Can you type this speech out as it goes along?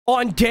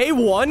On day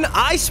 1,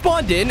 I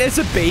spawned in as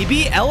a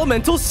baby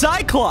Elemental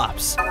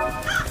Cyclops.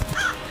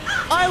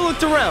 I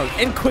looked around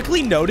and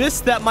quickly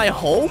noticed that my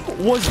home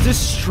was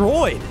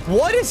destroyed.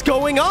 What is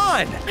going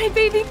on? My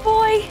baby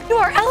boy, you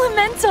are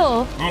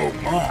elemental. Oh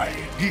my,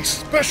 he's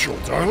special,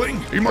 darling.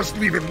 He must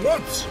have even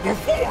once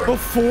before.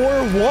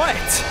 Before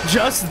what?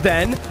 Just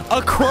then,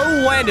 a crow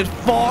landed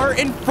far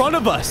in front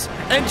of us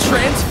and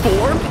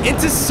transformed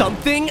into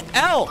something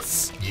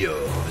else.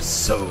 Your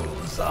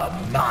souls are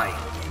mine,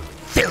 you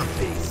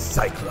filthy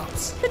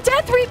Cyclops. The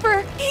Death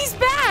Reaper, he's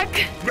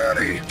back.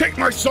 Manny, take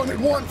my son at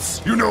once.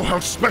 You know how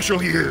special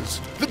he is.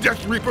 The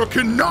Death Reaper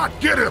cannot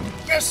get him.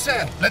 Yes,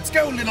 sir. Let's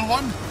go, little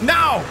one.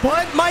 Now,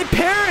 but my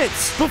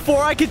parents!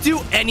 Before I could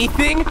do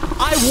anything,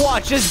 I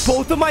watched as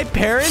both of my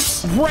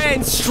parents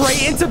ran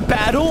straight into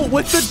battle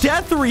with the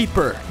Death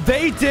Reaper.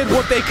 They did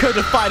what they could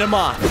to fight him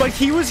off, but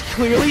he was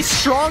clearly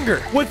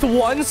stronger. With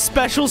one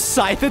special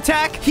scythe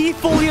attack, he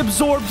fully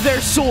absorbed their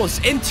souls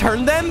and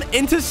turned them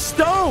into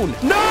stone.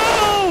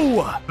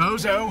 No!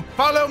 Bozo,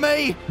 follow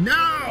me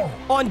now.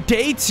 On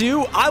day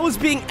 2, I was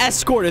being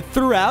escorted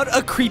throughout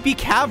a creepy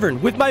cavern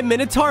with my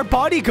Minotaur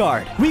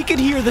bodyguard. We could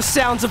hear the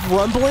sounds of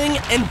rumbling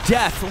and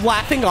death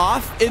laughing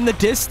off in the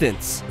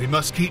distance. We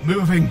must keep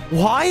moving.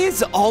 Why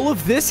is all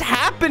of this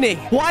happening?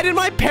 Why did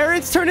my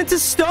parents turn into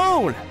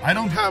stone? I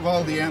don't have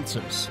all the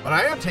answers, but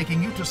I am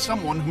taking you to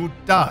someone who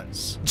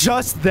does.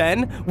 Just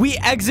then, we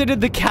exited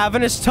the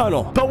cavernous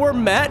tunnel, but were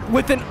met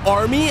with an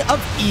army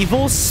of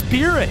evil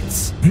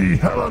spirits. The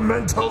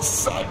Elemental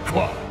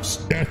Cyclops.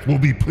 Death will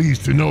be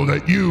pleased to know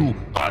that you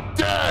are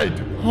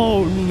dead.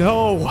 Oh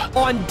no.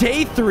 On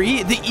day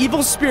 3, the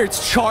evil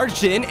spirits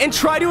charged in and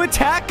tried to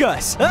attack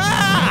us.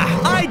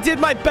 I did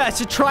my best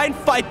to try and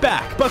fight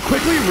back, but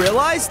quickly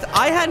realized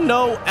I had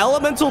no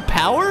elemental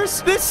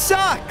powers. This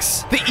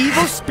sucks. The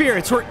evil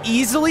spirits were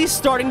easily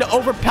starting to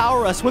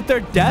overpower us with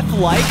their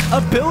death-like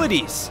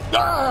abilities.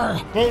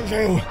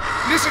 Bozo,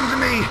 listen to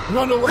me.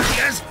 Run away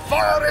as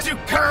far as you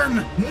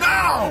can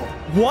now.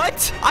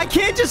 What? I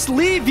can't just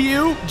leave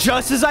you.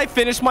 Just as I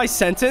finished my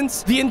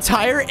sentence, the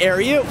entire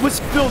area was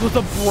filled with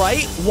a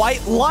bright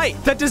white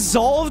light that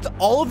dissolved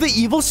all of the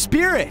evil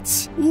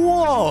spirits.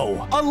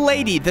 Whoa. A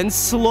lady then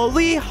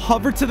slowly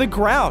hovered to the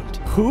ground.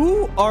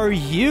 Who are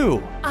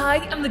you? I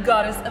am the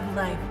goddess of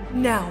life.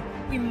 Now,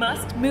 we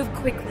must move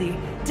quickly.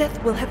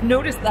 Death will have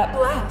noticed that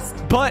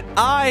blast. But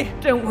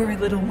Don't worry,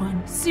 little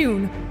one.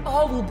 Soon,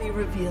 all will be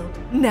revealed.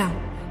 Now,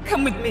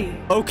 come with me.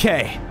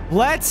 Okay,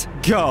 let's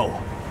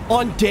go.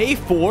 On day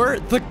 4,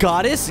 the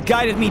goddess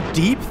guided me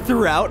deep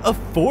throughout a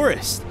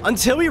forest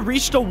until we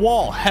reached a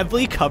wall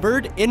heavily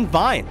covered in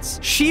vines.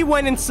 She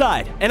went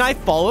inside, and I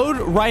followed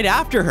right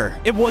after her.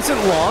 It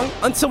wasn't long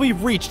until we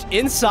reached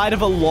inside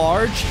of a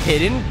large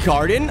hidden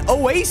garden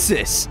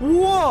oasis.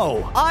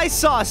 Whoa! I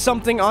saw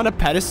something on a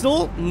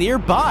pedestal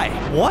nearby.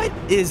 What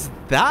is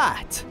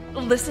that?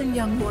 Listen,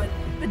 young one.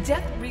 The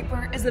Death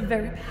Reaper is a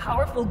very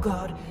powerful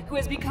god who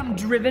has become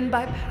driven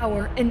by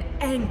power and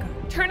anger.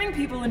 Turning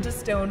people into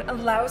stone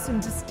allows him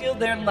to steal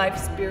their life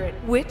spirit,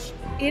 which,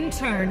 in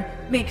turn,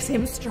 makes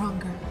him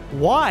stronger.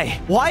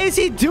 Why? Why is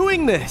he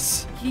doing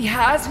this? He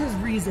has his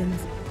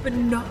reasons, but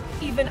not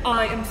even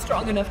I am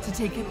strong enough to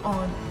take him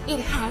on. It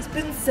has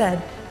been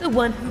said, the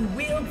one who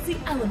wields the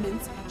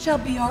elements shall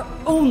be our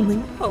only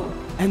hope.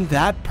 And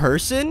that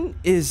person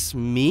is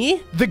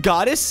me? The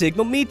goddess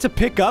signaled me to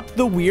pick up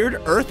the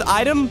weird earth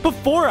item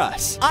before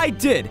us. I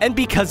did, and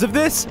because of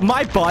this,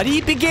 my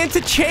body began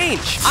to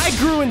change. I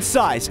grew in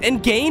size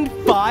and gained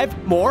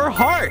 5 more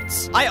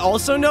hearts. I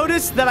also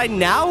noticed that I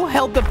now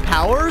held the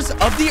powers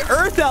of the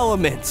earth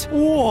element.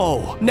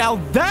 Whoa, now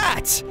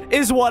that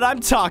is what I'm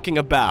talking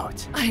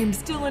about. I am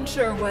still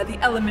unsure why the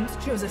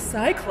elements chose a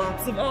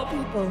Cyclops of all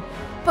people,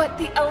 but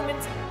the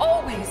elements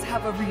always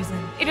have a reason.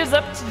 It is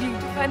up to you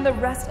to find the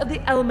rest of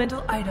the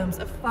elemental items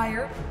of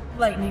fire,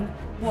 lightning,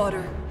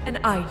 water, and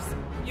ice.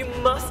 You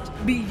must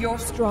be your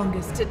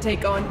strongest to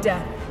take on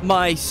death.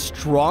 My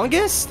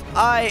strongest?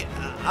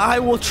 I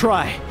will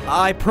try.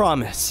 I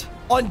promise.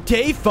 On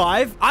day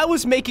 5, I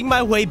was making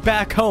my way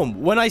back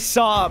home when I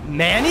saw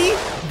Manny.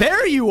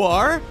 There you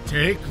are.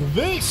 Take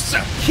this.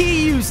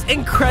 He used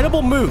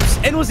incredible moves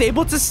and was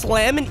able to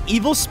slam an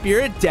evil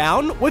spirit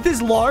down with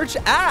his large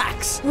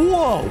axe.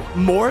 Whoa.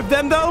 More of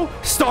them, though,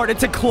 started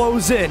to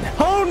close in.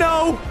 Oh,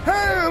 no.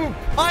 Help!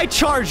 I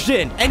charged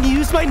in and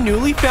used my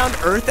newly found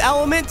earth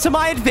element to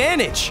my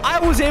advantage. I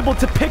was able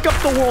to pick up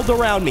the world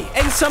around me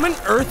and summon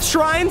earth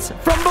shrines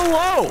from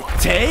below.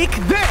 Take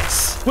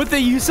this. With the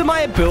use of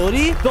my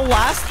ability, the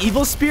last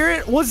evil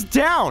spirit was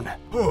down.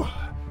 Oh,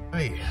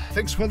 hey,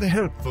 thanks for the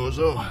help,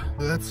 Bozo.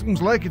 That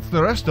seems like it's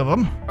the rest of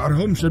them. Our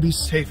home should be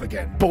safe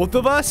again. Both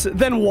of us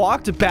then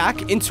walked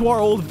back into our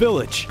old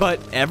village, but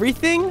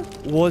everything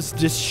was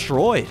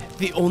destroyed.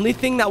 The only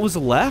thing that was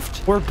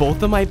left were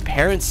both of my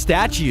parents'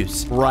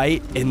 statues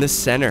right in the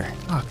center.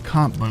 I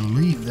can't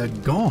believe they're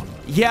gone.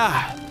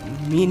 Yeah,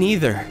 me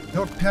neither.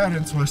 Your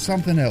parents were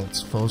something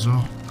else,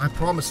 Bozo. I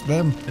promised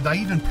them, and I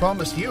even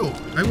promise you,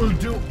 I will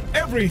do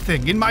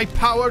everything in my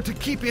power to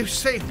keep you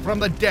safe from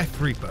the Death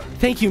Reaper.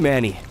 Thank you,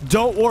 Manny.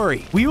 Don't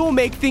worry. We will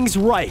make things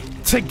right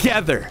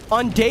together.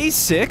 On day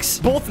 6,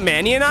 both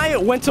Manny and I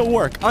went to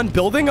work on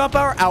building up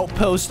our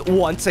outpost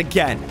once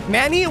again.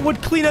 Manny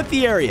would clean up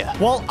the area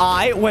while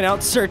I went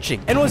out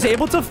searching and was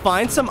able to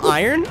find some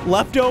iron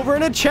left over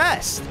in a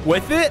chest.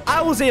 With it,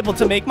 I was able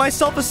to make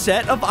myself a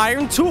set of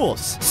iron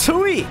tools.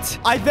 Sweet.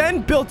 I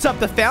then built up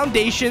the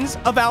foundations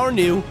of our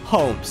new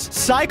homes.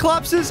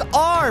 Cyclopses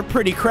are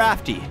pretty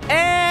crafty.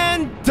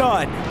 And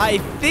done. I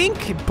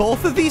think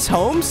both of these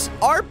homes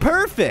are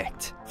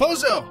perfect.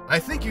 Fozo, I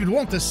think you'd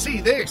want to see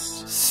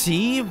this.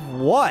 See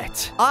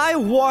what? I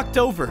walked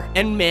over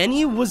and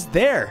Manny was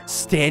there,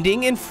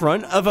 standing in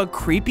front of a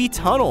creepy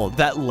tunnel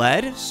that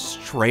led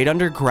straight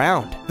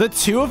underground. The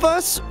two of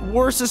us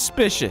were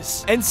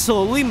suspicious and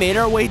slowly made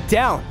our way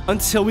down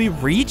until we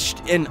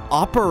reached an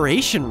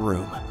operation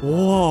room.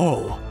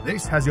 Whoa.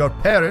 This has your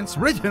parents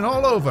written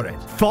all over it.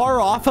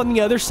 Far off on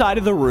the other side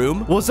of the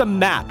room was a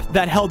map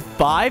that held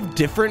 5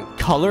 different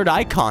colored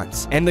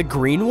icons, and the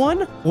green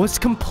one was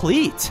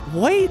complete.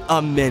 Wait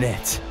a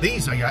minute.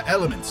 These are your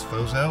elements,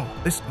 Fozo.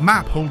 This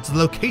map holds the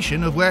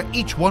location of where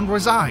each one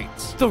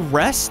resides. The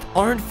rest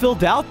aren't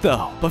filled out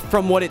though, but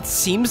from what it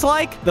seems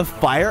like, the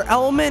fire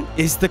element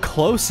is the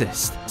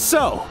closest.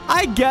 So,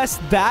 I guess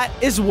that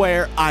is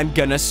where I'm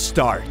gonna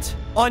start.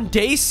 On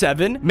day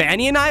 7,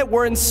 Manny and I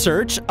were in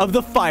search of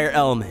the fire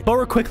element, but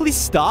were quickly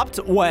stopped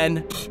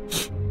when...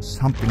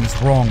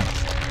 Something's wrong.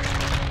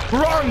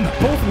 Run!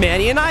 Both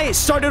Manny and I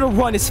started to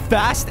run as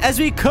fast as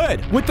we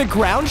could, with the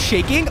ground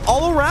shaking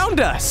all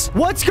around us.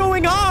 What's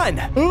going on?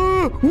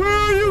 Where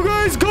are you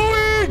guys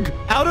going?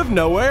 Out of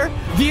nowhere,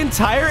 the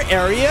entire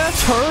area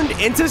turned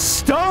into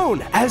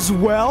stone, as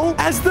well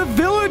as the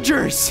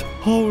villagers.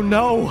 Oh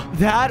no,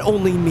 that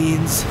only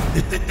means...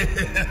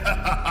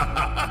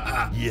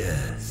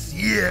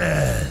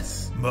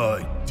 Yes,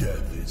 my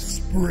death is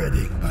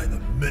spreading by the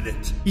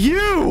minute.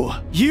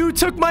 You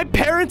took my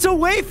parents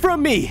away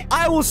from me.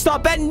 I will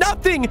stop at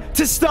nothing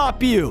to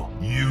stop you.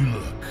 You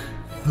look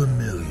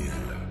familiar.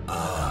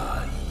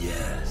 Ah,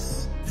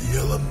 yes, the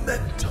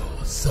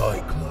Elemental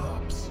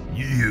Cyclops.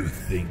 You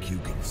think you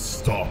can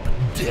stop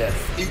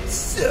death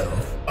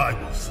itself? I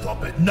will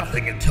stop at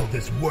nothing until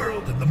this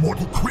world and the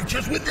mortal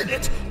creatures within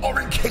it are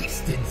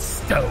encased in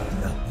stone.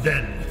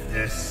 Then with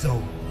their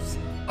souls,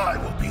 I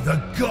will be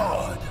the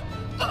god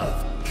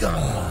of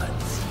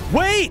gods.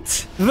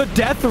 Wait! The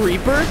Death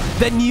Reaper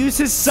then used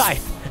his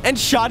scythe and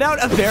shot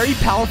out a very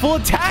powerful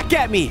attack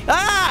at me.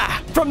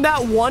 Ah! From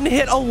that one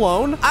hit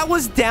alone, I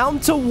was down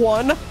to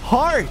 1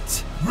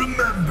 heart.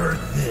 Remember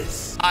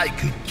this. I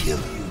could kill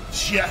you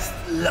just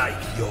like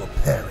your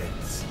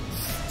parents.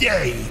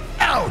 Stay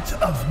out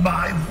of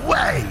my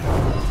way.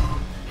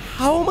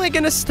 How am I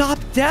gonna stop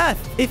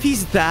death if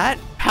he's that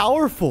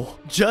powerful?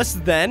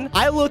 Just then,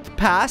 I looked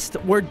past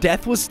where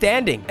Death was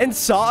standing and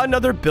saw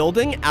another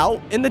building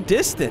out in the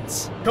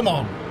distance. Come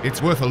on,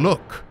 it's worth a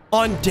look.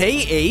 On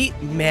day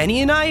 8,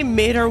 Manny and I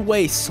made our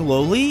way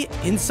slowly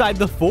inside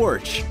the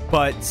forge,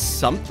 but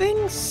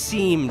something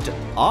seemed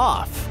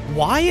off.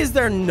 Why is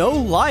there no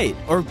light,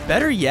 or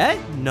better yet,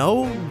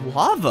 no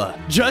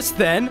lava? Just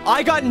then,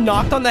 I got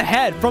knocked on the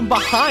head from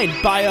behind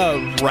by a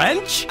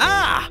wrench.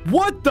 Ah,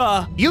 what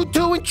the? You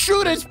two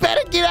intruders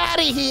better get out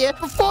of here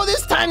before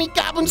this tiny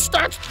goblin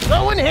starts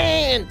throwing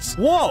hands.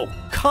 Whoa,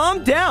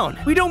 calm down.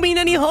 We don't mean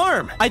any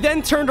harm. I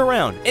then turned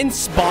around and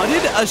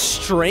spotted a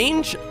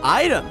strange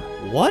item.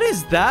 What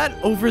is that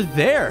over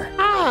there?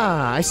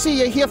 Ah, I see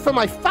you're here for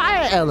my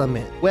fire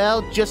element.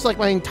 Well, just like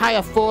my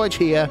entire forge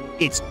here,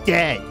 it's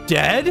dead.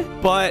 Dead?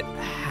 But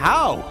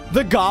how?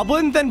 The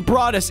goblin then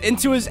brought us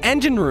into his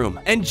engine room,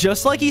 and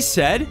just like he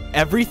said,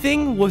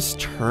 everything was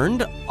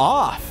turned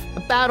off.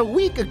 About a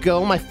week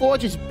ago, my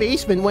forge's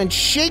basement went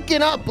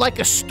shaking up like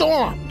a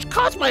storm, which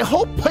caused my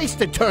whole place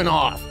to turn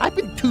off. I've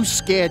been too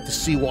scared to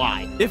see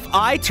why. If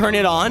I turn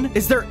it on,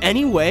 is there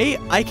any way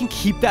I can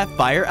keep that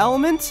fire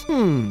element?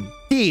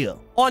 Deal.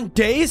 On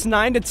days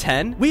 9 to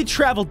 10, we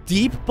traveled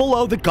deep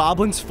below the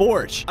goblin's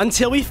forge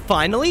until we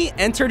finally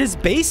entered his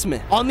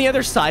basement. On the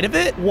other side of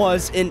it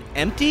was an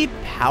empty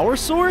power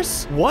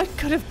source. What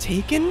could have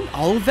taken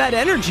all of that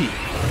energy?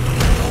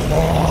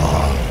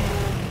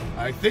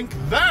 I think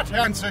that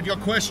answered your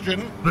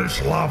question.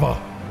 This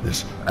lava,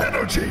 this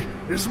energy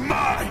is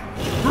mine.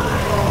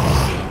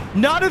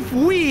 Not if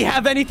we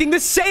have anything to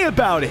say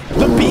about it.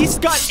 The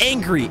beast got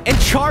angry and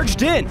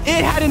charged in.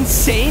 It had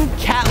insane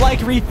cat-like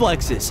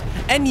reflexes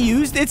and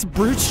used its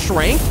brute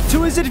strength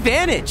to his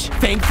advantage.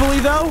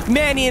 Thankfully, though,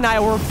 Manny and I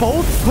were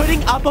both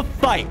putting up a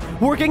fight,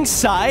 working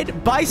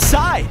side by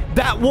side.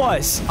 That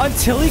was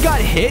until he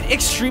got hit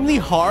extremely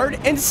hard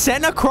and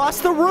sent across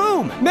the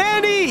room.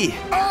 Manny!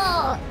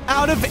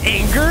 Out of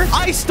anger,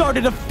 I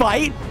started to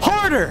fight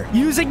harder,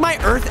 using my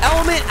earth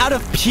element out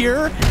of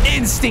pure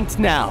instinct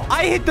now.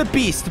 I hit the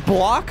beast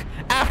block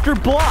after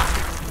block,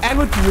 And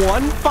with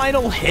one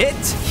final hit,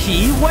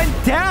 he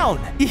went down.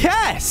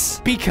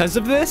 Yes! Because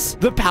of this,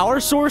 the power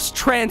source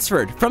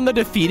transferred from the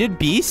defeated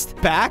beast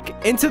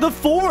back into the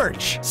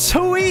forge.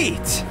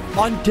 Sweet!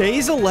 On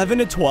days 11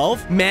 to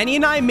 12, Manny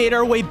and I made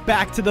our way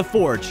back to the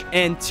forge,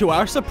 and to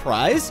our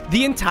surprise,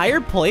 the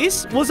entire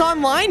place was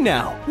online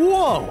now.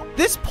 Whoa,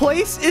 this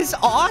place is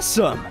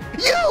awesome.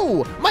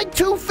 You! My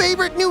two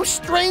favorite new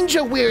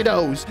stranger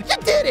weirdos!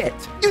 You did it!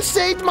 You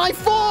saved my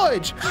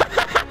forge!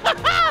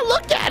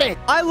 Look at it!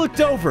 I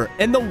looked over,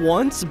 and the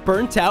once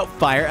burnt out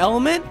fire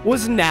element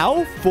was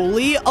now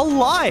fully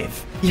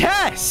alive.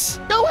 Yes!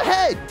 Go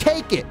ahead,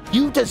 take it.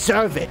 You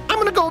deserve it. I'm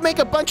gonna go make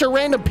a bunch of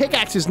random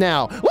pickaxes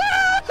now.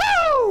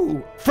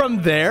 Woohoo!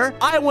 From there,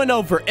 I went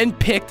over and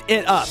picked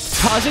it up,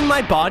 causing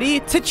my body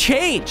to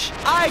change.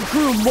 I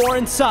grew more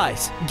in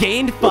size,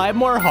 gained 5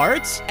 more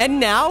hearts, and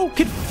now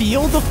could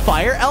feel the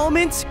fire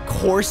elements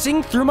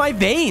coursing through my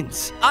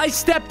veins. I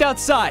stepped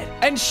outside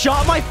and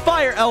shot my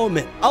fire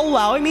element,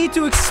 allowing me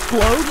to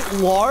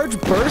explode large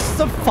bursts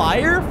of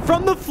fire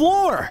from the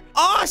floor.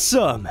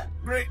 Awesome!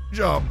 Great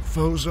job,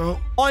 Fozo.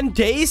 On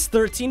days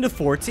 13 to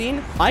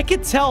 14, I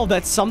could tell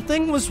that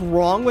something was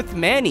wrong with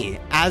Manny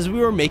as we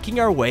were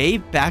making our way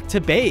back to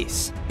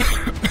base.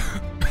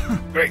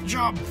 Great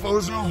job,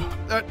 Fozo.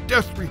 That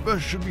Death Reaper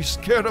should be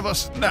scared of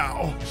us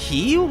now.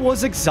 He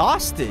was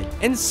exhausted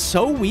and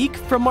so weak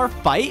from our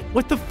fight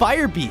with the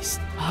fire beast.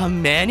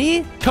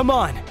 Manny, come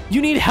on.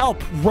 You need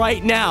help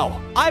right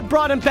now. I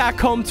brought him back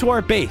home to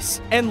our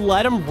base and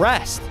let him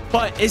rest.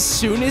 But as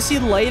soon as he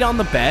laid on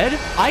the bed,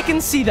 I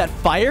can see that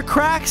fire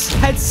cracks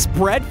had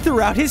spread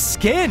throughout his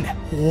skin.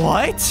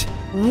 What?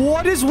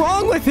 What is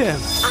wrong with him?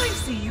 I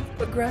see you've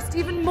progressed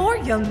even more,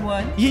 young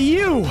one.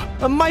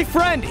 My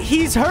friend,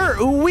 he's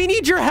hurt. We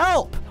need your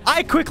help.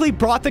 I quickly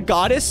brought the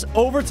goddess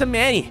over to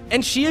Manny,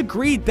 and she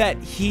agreed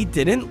that he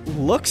didn't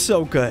look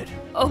so good.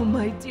 Oh,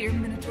 my dear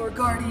Minotaur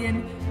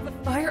Guardian, the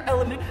fire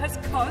element has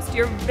caused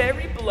your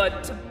very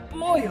blood to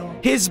boil.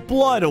 His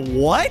blood,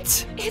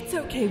 what? It's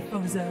okay,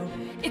 Fozo.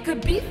 It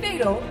could be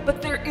fatal,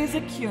 but there is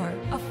a cure.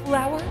 A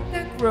flower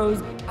that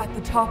grows at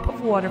the top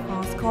of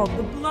waterfalls called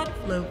the blood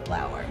flow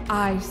flower.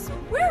 I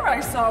swear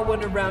I saw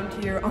one around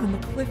here on the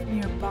cliff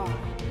nearby.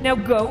 Now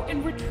go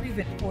and retrieve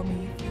it for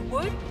me if you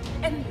would,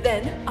 and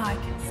then I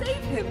can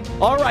save him.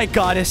 All right,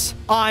 goddess,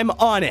 I'm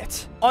on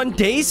it. On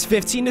days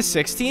 15 to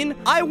 16,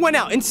 I went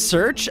out in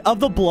search of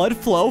the blood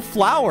flow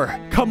flower.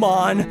 Come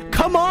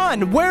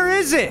on, where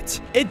is it?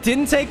 It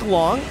didn't take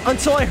long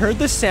until I heard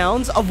the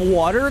sounds of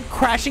water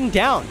crashing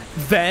down.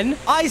 Then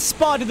I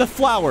spotted the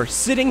flower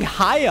sitting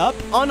high up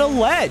on a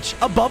ledge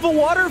above a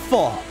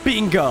waterfall.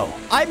 Bingo.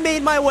 I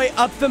made my way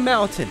up the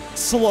mountain,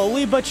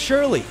 slowly but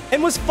surely,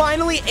 and was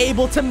finally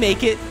able to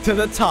make it to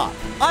the top.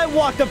 I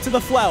walked up to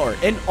the flower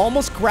and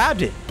almost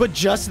grabbed it, but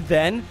just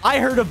then I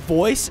heard a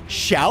voice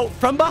shout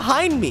from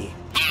behind me.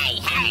 Hey!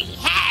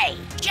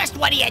 Just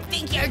what do you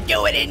think you're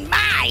doing in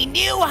my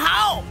new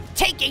home?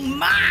 Taking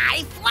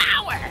my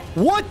flower!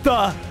 What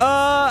the?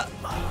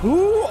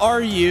 Who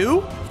are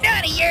you?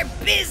 None of your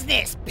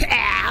business,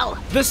 pal!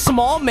 The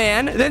small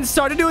man then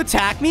started to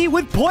attack me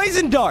with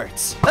poison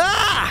darts.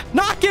 Ah!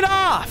 Knock it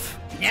off!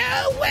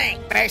 No way!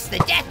 First, the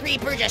Death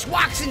Reaper just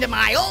walks into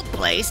my old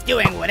place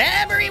doing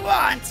whatever he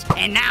wants,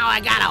 and now I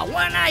got a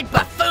one-eyed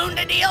buffoon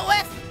to deal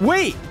with?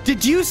 Wait,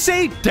 did you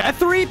say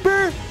Death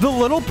Reaper? The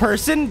little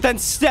person then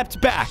stepped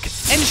back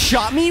and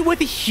shot me with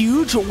a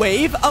huge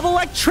wave of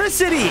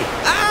electricity.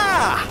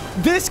 Ah!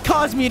 This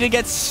caused me to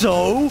get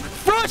so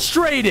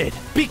frustrated.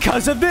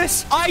 Because of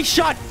this, I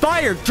shot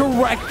fire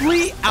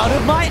directly out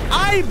of my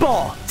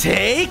eyeball.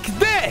 Take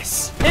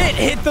this! It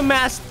hit the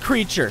masked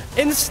creature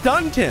and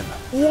stunned him.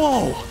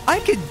 Whoa,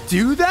 I could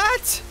do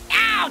that?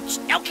 Ouch!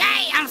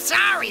 Okay, I'm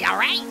sorry,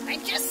 alright?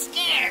 I'm just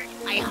scared.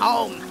 My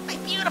home, my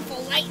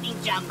beautiful lightning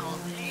jungle,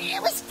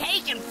 it was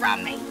taken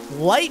from me.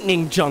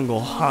 Lightning jungle,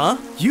 huh?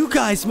 You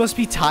guys must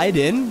be tied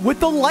in with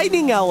the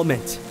lightning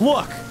element.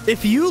 Look,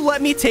 if you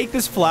let me take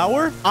this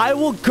flower, I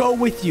will go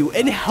with you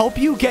and help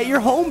you get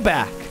your home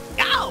back.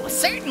 Oh,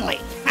 certainly.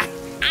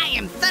 I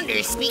am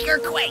Thunder Speaker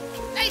Quake.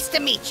 Nice to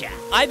meet you.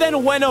 I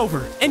then went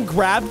over and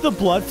grabbed the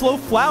blood flow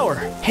flower.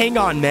 Hang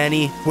on,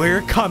 Manny.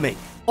 We're coming.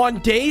 On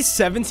days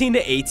 17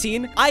 to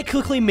 18, I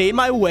quickly made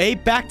my way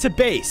back to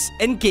base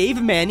and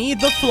gave Manny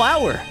the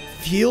flower.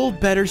 Feel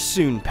better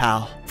soon,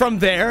 pal. From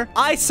there,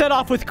 I set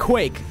off with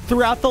Quake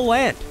throughout the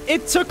land.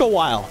 It took a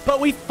while, but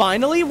we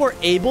finally were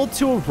able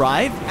to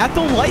arrive at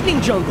the lightning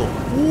jungle.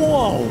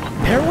 Whoa,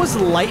 there was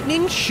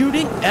lightning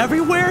shooting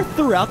everywhere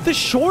throughout the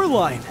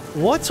shoreline.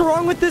 What's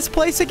wrong with this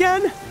place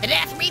again? The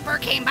Death Reaper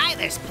came by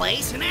this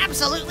place and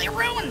absolutely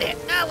ruined it.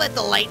 I'll let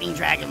the Lightning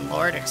Dragon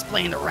Lord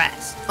explain the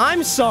rest.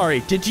 I'm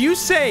sorry, did you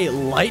say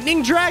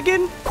lightning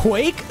dragon?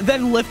 Quake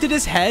then lifted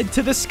his head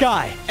to the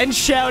sky and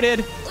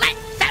shouted, Let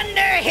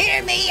thunder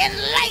hear me and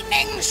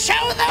lightning show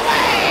the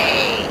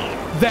way!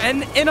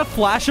 Then, in a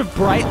flash of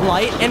bright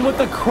light and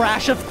with a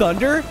crash of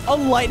thunder, a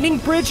lightning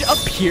bridge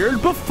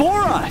appeared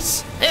before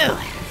us. Ooh,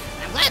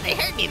 I'm glad they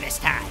heard me this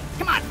time.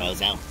 Come on,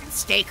 Bozo.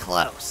 stay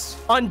close.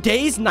 On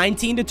days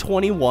 19 to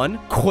 21,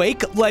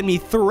 Quake led me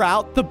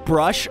throughout the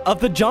brush of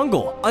the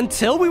jungle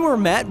until we were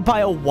met by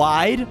a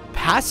wide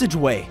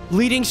passageway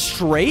leading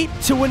straight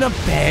to an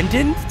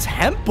abandoned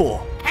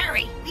temple.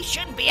 Hurry, we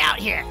shouldn't be out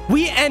here.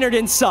 We entered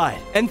inside,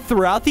 and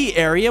throughout the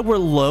area were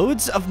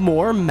loads of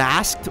more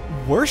masked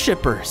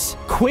worshippers.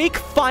 Quake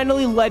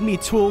finally led me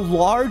to a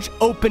large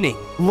opening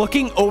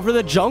looking over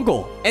the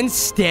jungle, and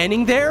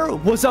standing there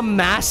was a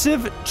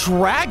massive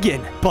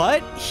dragon,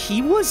 but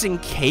he was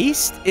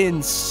encased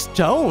in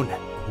stone.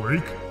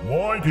 Quake,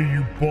 why do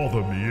you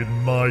bother me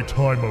in my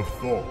time of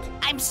thought?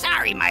 I'm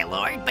sorry, my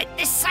lord, but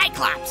this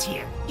Cyclops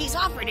here, he's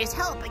offered his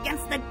help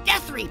against the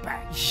Death Reaper.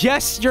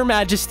 Yes, your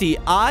majesty,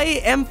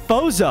 I am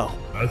Fozo.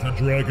 As a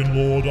Dragon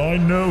Lord, I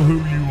know who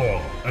you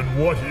are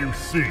and what you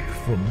seek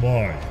from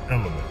my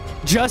element.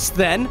 Just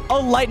then, a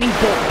lightning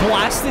bolt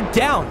blasted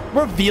down,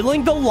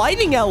 revealing the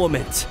lightning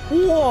element.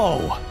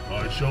 Whoa!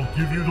 I shall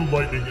give you the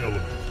lightning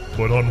element,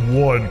 but on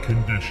one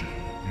condition.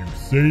 You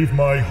save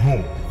my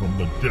home from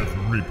the Death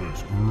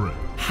Reaper's grip.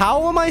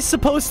 How am I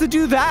supposed to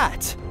do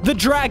that? The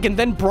dragon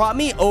then brought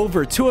me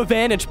over to a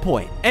vantage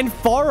point, and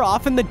far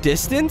off in the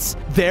distance,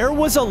 there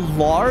was a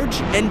large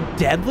and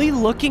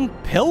deadly-looking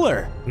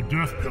pillar. The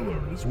Death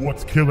Pillar is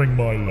what's killing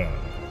my land.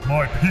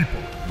 My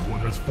people is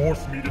what has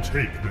forced me to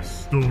take this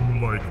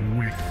stone-like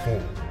weak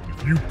form.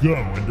 If you go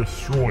and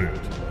destroy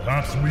it,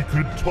 perhaps we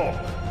could talk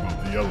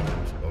about the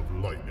element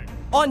of lightning.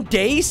 On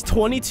days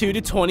 22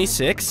 to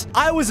 26,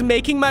 I was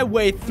making my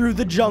way through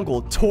the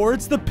jungle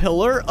towards the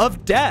Pillar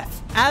of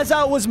Death. As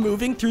I was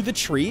moving through the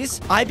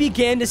trees, I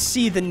began to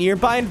see the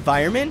nearby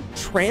environment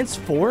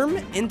transform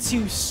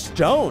into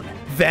stone.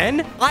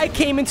 Then, I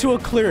came into a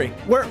clearing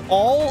where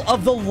all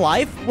of the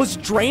life was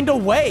drained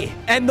away,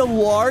 and the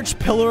large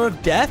Pillar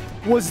of Death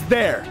was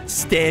there,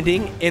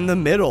 standing in the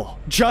middle.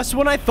 Just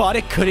when I thought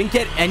it couldn't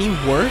get any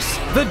worse,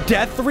 the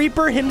Death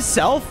Reaper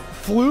himself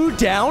flew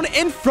down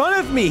in front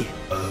of me.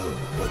 Oh,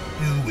 what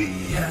do we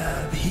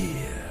have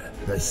here?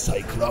 The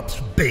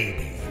Cyclops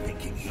baby,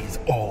 thinking he's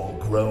all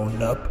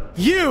grown up?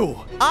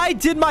 I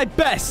did my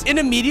best and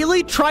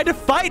immediately tried to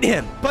fight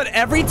him, but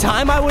every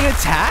time I would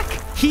attack,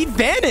 he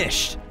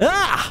vanished.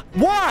 Ah,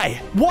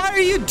 why? Why are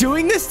you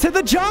doing this to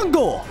the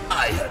jungle?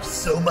 I have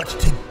so much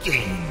to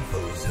gain,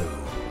 Bozo,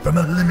 from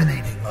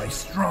eliminating my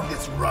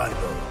strongest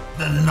rival,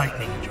 the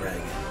Lightning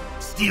Dragon,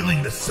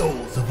 stealing the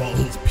souls of all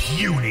his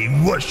puny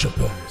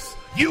worshippers.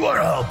 You are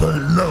all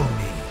below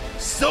me.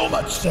 So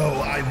much so,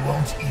 I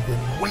won't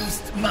even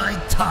waste my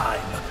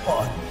time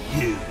on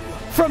you.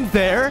 From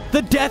there,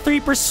 the Death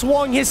Reaper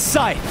swung his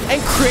scythe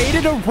and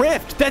created a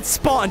rift that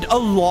spawned a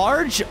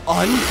large,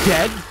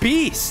 undead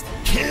beast.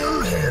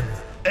 Kill him,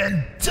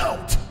 and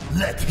don't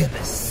let him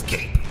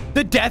escape.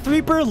 The Death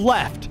Reaper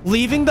left,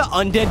 leaving the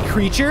undead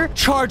creature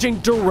charging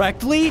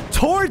directly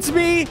towards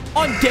me.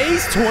 On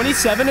days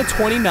 27 to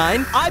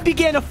 29, I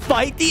began to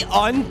fight the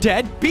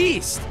undead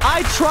beast.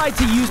 I tried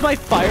to use my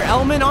fire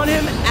element on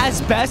him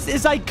as best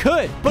as I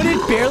could, but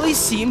it barely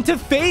seemed to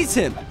phase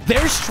him.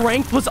 Their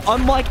strength was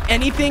unlike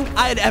anything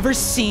I had ever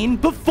seen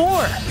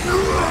before.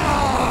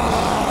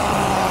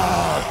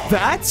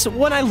 That's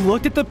when I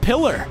looked at the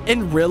pillar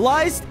and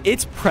realized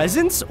its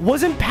presence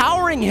was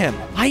empowering him.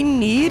 I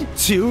need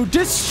to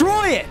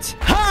destroy it.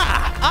 Ha!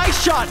 I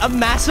shot a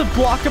massive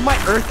block of my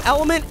earth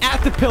element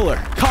at the pillar,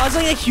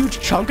 causing a huge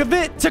chunk of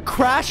it to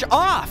crash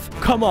off.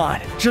 Come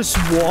on, just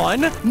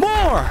one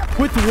more.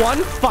 With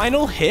one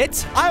final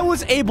hit, I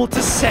was able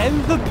to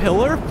send the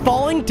pillar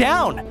falling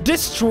down,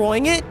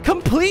 destroying it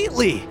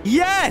completely.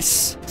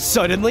 Yes!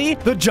 Suddenly,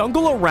 the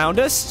jungle around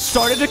us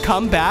started to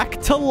come back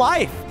to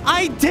life.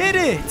 I did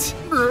it!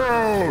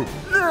 No!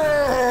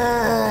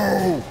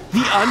 No! The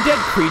undead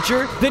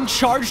creature then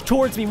charged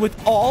towards me with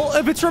all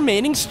of its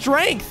remaining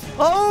strength.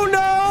 Oh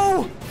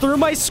no! Through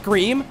my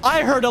scream,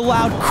 I heard a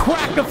loud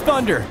crack of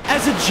thunder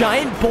as a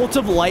giant bolt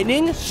of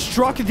lightning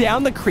struck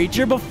down the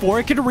creature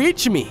before it could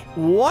reach me.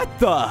 What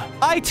the?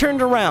 I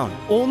turned around,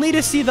 only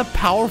to see the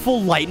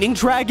powerful lightning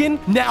dragon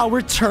now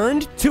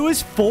returned to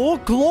his full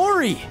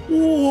glory.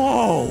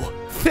 Whoa!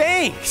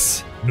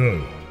 Thanks!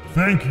 No,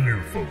 thank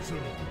you, Fozo.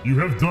 You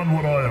have done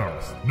what I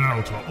asked.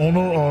 Now, to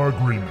honor our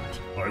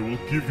agreement, I will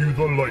give you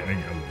the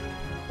lightning element.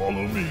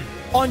 Follow me.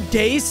 On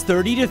days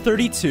 30 to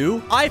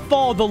 32, I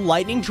followed the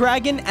lightning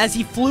dragon as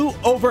he flew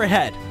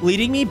overhead,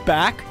 leading me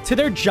back to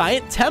their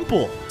giant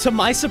temple. To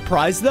my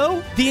surprise,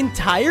 though, the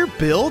entire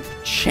build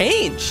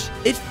changed.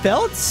 It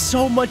felt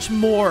so much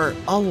more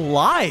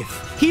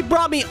alive. He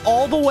brought me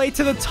all the way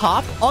to the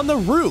top on the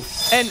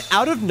roof, and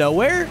out of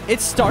nowhere, it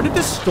started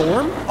to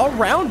storm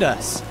around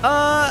us.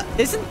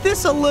 Isn't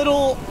this a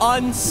little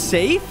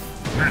unsafe?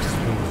 This,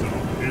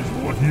 Fozo, is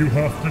what you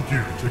have to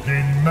do to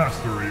gain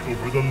mastery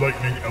over the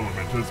lightning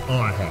element as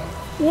I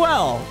have.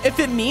 Well, if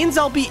it means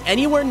I'll be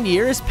anywhere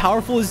near as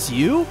powerful as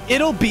you,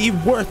 it'll be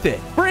worth it.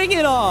 Bring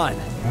it on!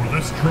 For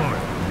this trial,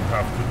 you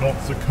have to not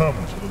succumb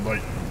to the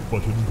lightning,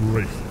 but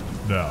embrace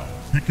it. Now,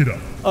 Pick it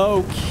up.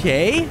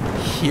 Okay,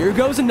 here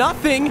goes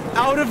nothing.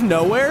 Out of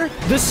nowhere,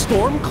 the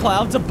storm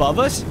clouds above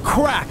us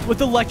cracked with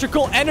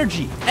electrical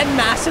energy, and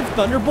massive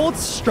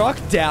thunderbolts struck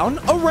down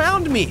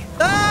around me.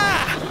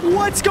 Ah!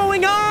 What's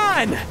going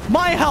on?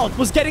 My health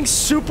was getting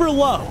super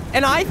low,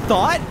 and I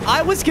thought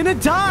I was gonna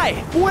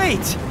die.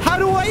 Wait, how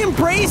do I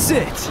embrace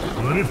it?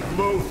 Let it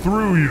flow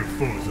through you,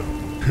 Fozo.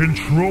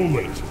 Control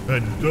it,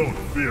 and don't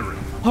fear it.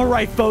 All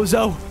right,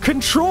 Fozo,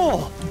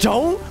 control.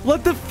 Don't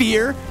let the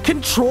fear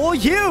control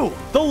you.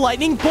 The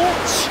lightning bolt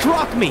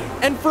struck me,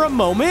 and for a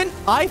moment,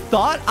 I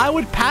thought I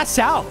would pass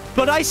out.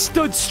 But I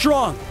stood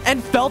strong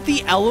and felt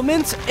the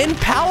elements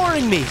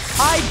empowering me.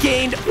 I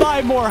gained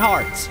 5 more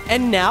hearts,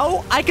 and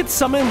now I could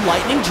summon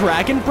lightning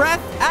dragon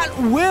breath at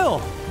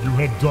will. You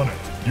have done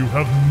it. You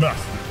have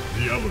mastered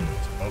the element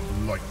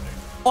of lightning.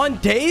 On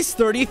days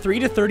 33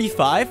 to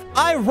 35,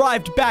 I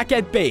arrived back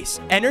at base,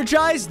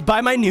 energized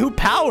by my new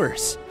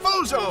powers.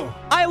 Fozo!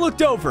 I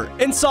looked over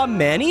and saw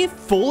Manny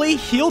fully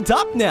healed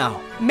up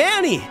now.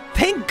 Manny,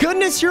 thank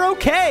goodness you're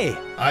okay.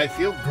 I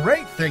feel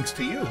great thanks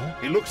to you.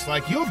 It looks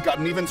like you've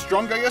gotten even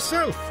stronger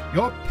yourself.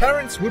 Your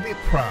parents will be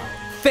proud.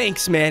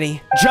 Thanks,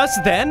 Manny.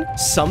 Just then,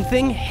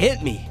 something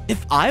hit me.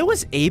 If I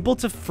was able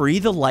to free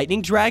the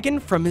lightning dragon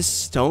from his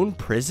stone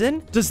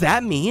prison, does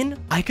that mean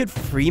I could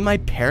free my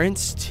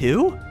parents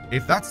too?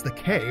 If that's the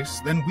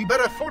case, then we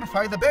better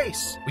fortify the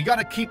base. We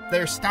gotta keep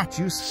their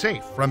statues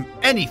safe from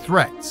any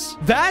threats.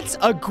 That's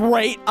a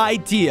great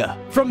idea.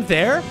 From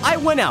there, I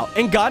went out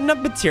and got enough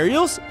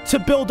materials to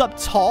build up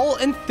tall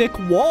and thick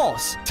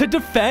walls to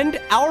defend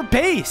our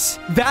base.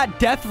 That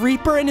Death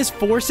Reaper and his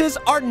forces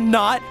are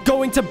not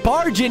going to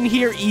barge in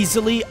here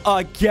easily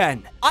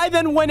again. I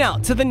then went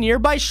out to the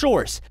nearby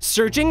shores,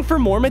 searching for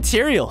more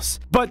materials.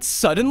 But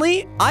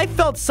suddenly, I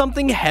felt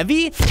something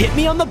heavy hit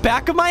me on the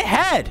back of my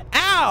head.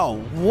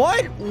 Ow!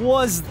 What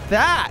was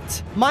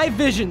that? My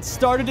vision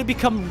started to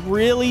become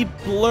really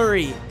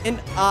blurry,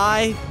 and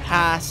I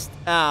passed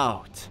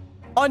out.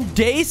 On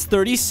days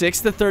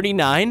 36 to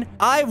 39,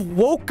 I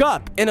woke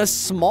up in a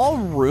small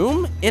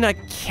room in a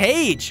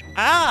cage.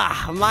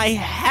 Ah, my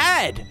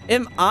head.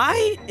 Am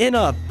I in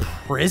a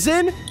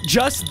prison?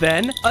 Just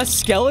then, a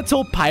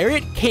skeletal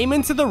pirate came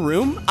into the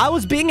room I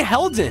was being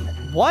held in.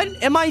 What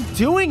am I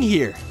doing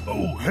here?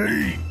 Oh,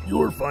 hey,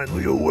 you're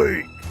finally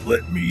awake.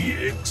 Let me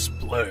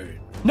explain.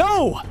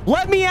 No!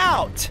 Let me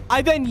out!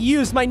 I then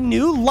used my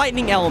new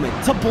lightning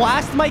element to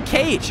blast my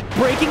cage,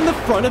 breaking the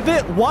front of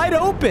it wide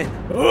open.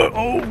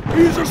 Uh-oh,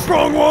 he's a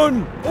strong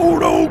one. Oh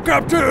no,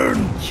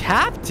 Captain!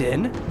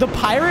 Captain? The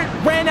pirate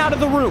ran out of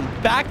the room,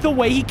 back the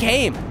way he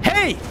came.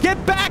 Hey,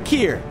 get back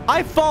here!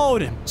 I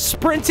followed him,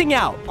 sprinting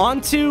out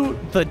onto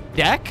the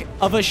deck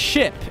of a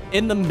ship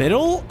in the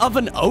middle of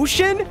an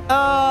ocean?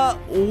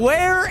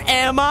 Where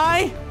am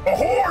I?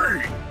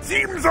 Ahoy!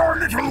 Seems our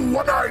little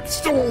one-eyed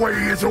stowaway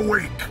is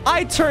awake.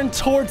 I turned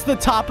towards the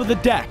top of the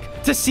deck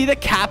to see the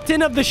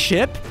captain of the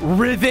ship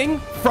writhing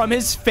from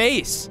his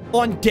face.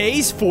 On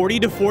days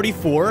 40 to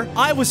 44,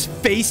 I was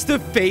face to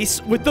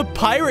face with the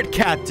pirate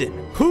captain.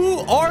 Who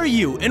are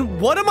you and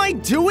what am I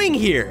doing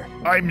here?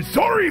 I'm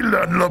sorry,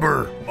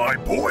 landlubber. My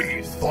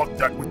boys thought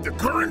that with the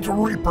current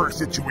Reaper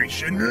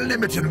situation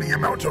limiting the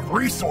amount of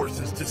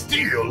resources to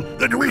steal,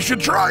 that we should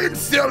try and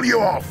sell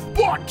you off.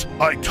 But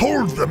I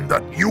told them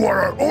that you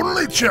are our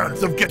only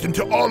chance of getting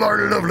to all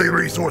our lovely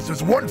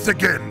resources once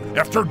again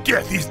after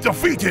death is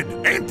defeated.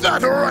 Ain't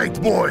that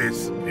right,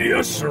 boys?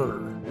 Yes, sir.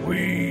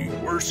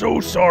 We're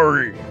so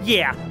sorry.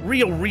 Yeah,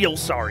 real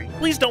sorry.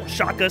 Please don't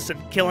shock us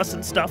and kill us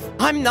and stuff.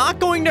 I'm not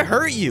going to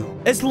hurt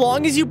you, as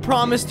long as you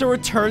promise to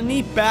return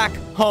me back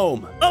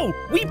home. Oh,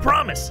 we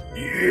promise.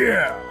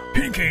 Yeah,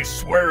 Pinky,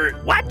 swear it.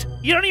 What?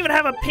 You don't even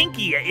have a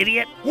pinky, you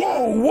idiot.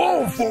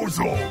 Whoa,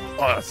 Fozo!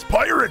 Us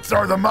pirates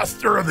are the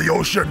master of the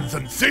oceans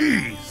and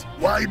seas.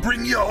 Why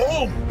bring you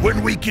home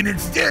when we can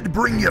instead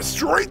bring you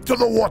straight to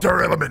the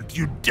water element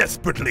you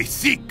desperately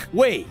seek?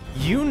 Wait,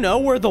 you know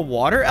where the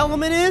water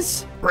element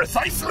is?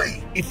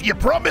 Precisely. If you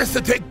promise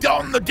to take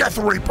down the Death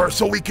Reaper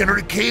so we can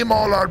reclaim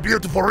all our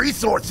beautiful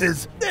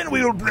resources, then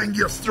we'll bring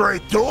you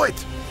straight to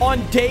it.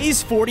 On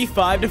days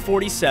 45 to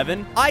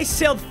 47, I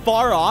sailed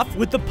far off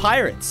with the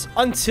pirates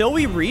until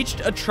we reached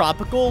a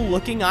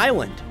tropical-looking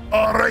island.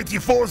 Alrighty,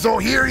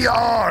 Fozo, here you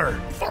are.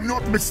 If I'm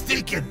not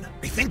mistaken,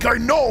 I think I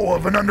know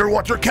of an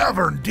underwater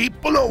cavern deep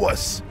below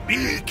us.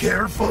 Be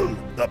careful.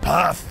 The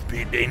path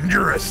be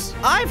dangerous.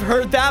 I've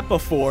heard that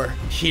before.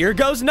 Here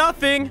goes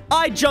nothing.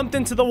 I jumped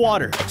into the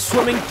water,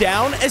 swimming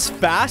down as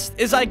fast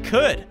as I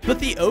could. But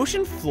the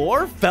ocean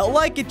floor felt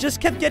like it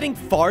just kept getting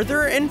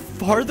farther and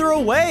farther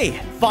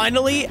away.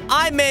 Finally,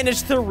 I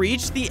managed to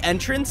reach the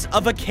entrance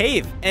of a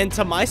cave. And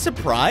to my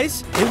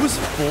surprise, it was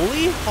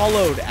fully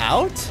hollowed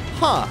out.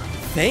 Huh.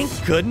 Thank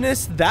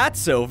goodness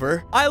that's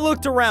over. I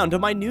looked around at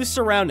my new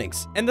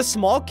surroundings, and the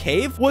small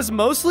cave was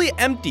mostly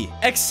empty,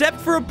 except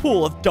for a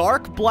pool of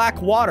dark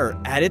black water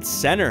at its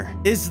center.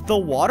 Is the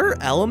water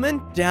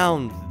element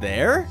down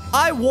there?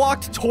 I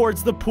walked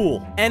towards the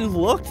pool and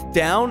looked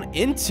down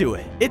into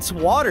it. Its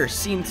water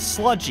seemed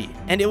sludgy,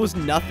 and it was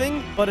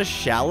nothing but a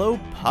shallow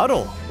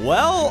puddle.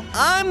 Well,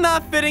 I'm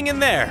not fitting in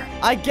there.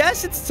 I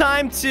guess it's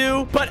time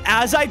to... But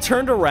as I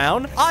turned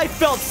around, I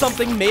felt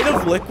something made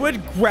of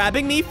liquid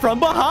grabbing me from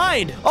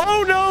behind.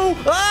 Oh no!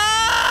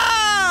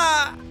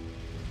 Ah!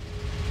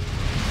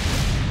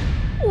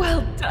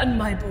 Well done,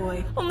 my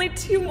boy. Only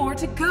 2 more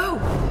to go.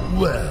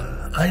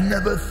 Well, I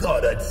never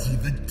thought I'd see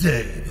the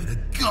day that a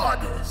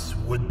goddess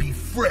would be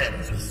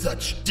friends with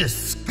such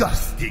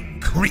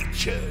disgusting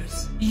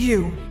creatures.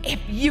 If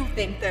you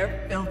think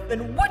they're filth,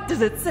 then what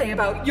does it say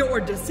about your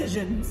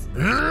decisions?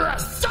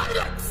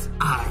 Silence!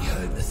 I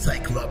heard the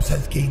Cyclops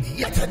has gained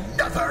yet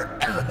another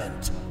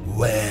element.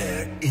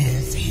 Where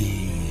is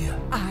he?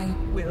 I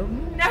will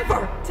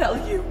never tell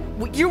you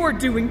what you are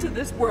doing to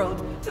this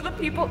world, to the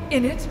people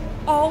in it.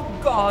 All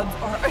gods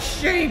are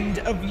ashamed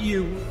of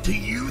you. Do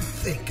you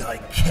think I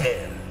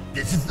care?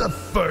 This is the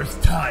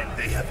first time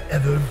they have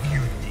ever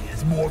viewed me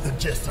as more than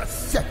just a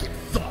second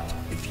thought.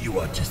 If you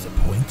are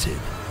disappointed,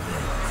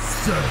 then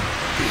so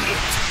be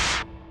it.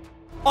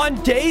 On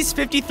days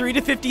 53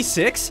 to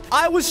 56,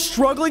 I was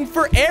struggling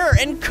for air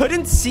and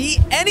couldn't see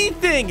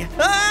anything.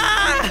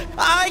 Ah!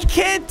 I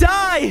can't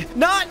die.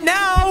 Not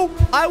now.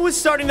 I was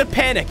starting to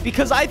panic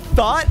because I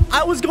thought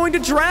I was going to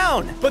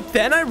drown. But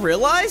then I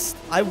realized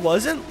I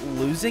wasn't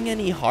losing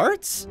any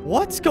hearts.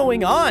 What's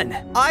going on?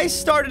 I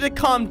started to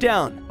calm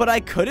down, but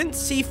I couldn't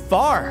see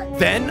far.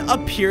 Then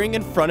appearing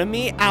in front of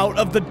me out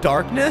of the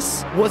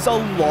darkness was a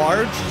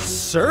large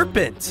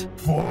serpent.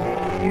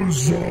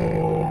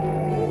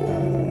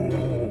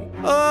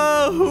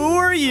 Who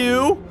are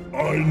you?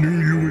 I knew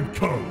you would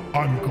come.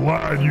 I'm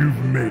glad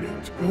you've made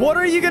it. What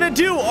are you gonna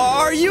do?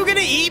 Are you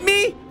gonna eat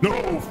me? No,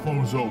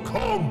 Fozo,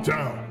 calm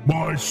down.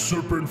 My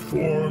serpent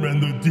form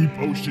and the deep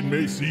ocean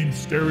may seem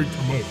scary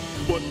to most,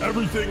 but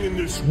everything in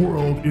this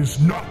world is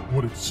not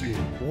what it seems.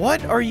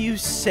 What are you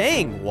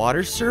saying,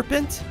 water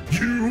serpent?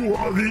 You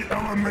are the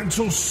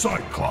Elemental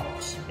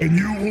Cyclops, and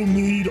you will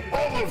need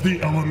all of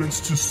the elements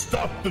to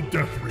stop the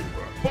Death Reaper.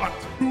 But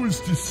who is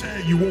to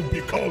say you won't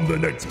become the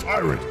next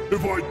tyrant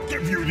if I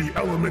give you the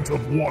element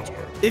of water?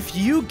 If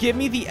you give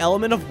me the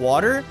element of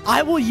water,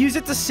 I will use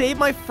it to save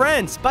my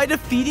friends by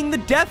defeating the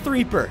Death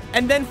Reaper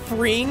and then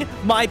freeing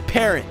my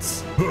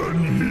parents. Then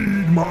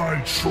heed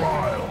my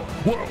trial,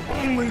 where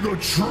only the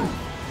truth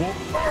will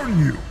earn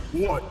you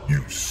what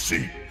you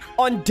seek.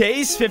 On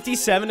days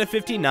 57 to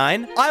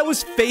 59, I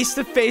was face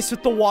to face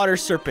with the water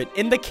serpent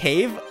in the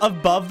cave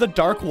above the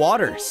dark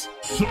waters.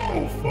 So,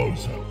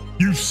 Fozo,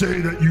 you say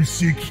that you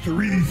seek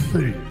 3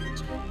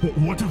 things, but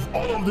what if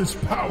all of this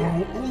power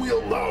will only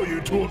allow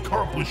you to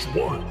accomplish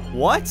 1?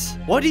 What?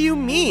 What do you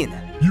mean?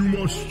 You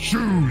must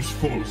choose,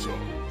 Fozo.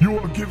 You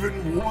are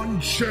given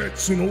 1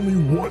 chance and only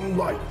 1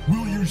 life.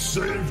 Will you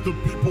save the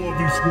people of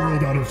this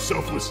world out of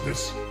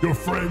selflessness, your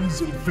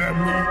friends and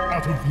family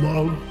out of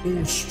love,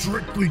 or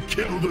strictly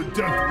kill the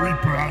Death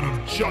Reaper out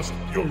of just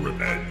your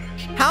revenge?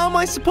 How am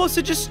I supposed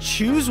to just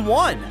choose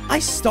one? I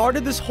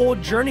started this whole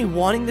journey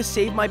wanting to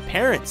save my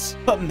parents,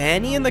 but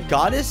Manny and the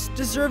goddess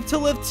deserve to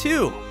live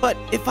too. But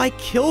if I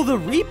kill the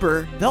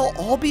Reaper, they'll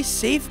all be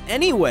safe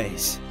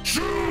anyways.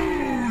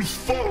 Choose,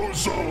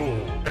 Fozo,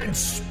 and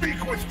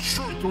speak with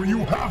truth, or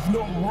you have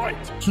no right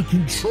to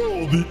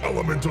control the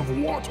element of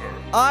water.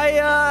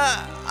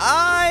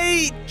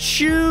 I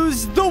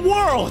choose the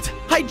world.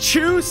 I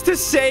choose to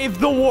save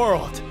the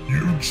world.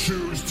 You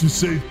choose to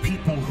save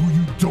people who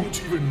you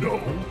don't even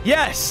know?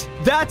 Yes,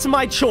 that's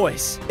my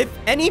choice. If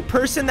any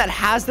person that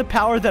has the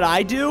power that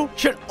I do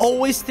should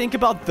always think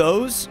about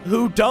those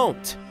who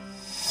don't.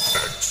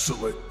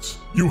 Excellent.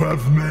 You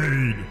have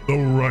made the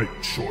right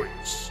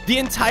choice. The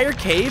entire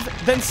cave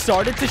then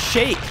started to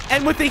shake,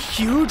 and with a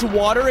huge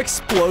water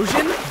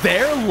explosion,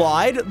 there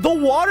lied the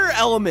water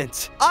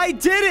element. I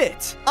did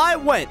it! I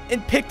went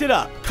and picked it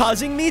up,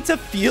 causing me to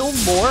feel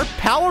more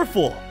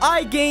powerful.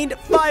 I gained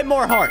 5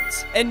 more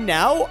hearts, and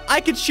now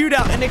I could shoot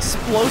out an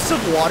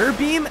explosive water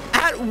beam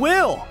at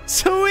will.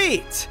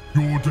 Sweet!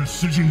 Your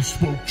decision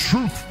spoke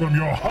truth from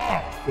your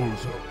heart,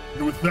 Fozo.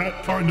 And with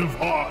that kind of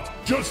heart,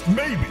 just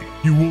maybe,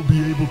 you will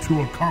be able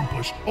to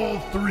accomplish all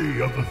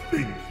 3 of the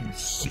things you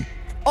seek.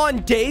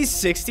 On days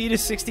 60 to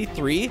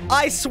 63,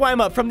 I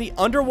swam up from the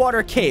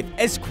underwater cave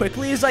as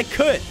quickly as I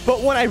could.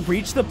 But when I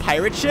reached the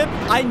pirate ship,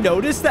 I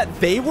noticed that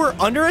they were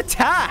under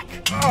attack.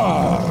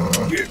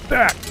 Get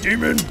back,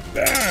 demon,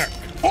 back!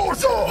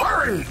 Fozo,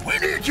 hurry! We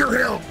need your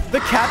help! The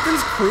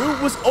captain's crew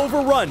was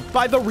overrun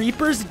by the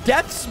Reaper's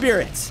death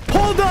spirits.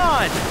 Hold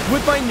on!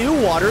 With my new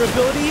water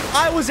ability,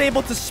 I was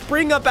able to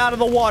spring up out of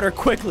the water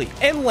quickly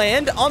and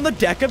land on the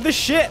deck of the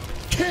ship.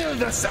 Kill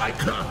the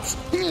Cyclops!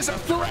 He is a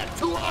threat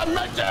to our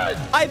mission!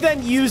 I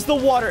then used the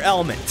water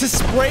element to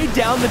spray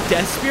down the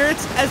death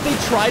spirits as they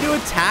try to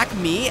attack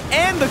me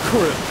and the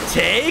crew.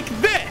 Take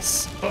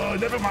this!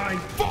 Never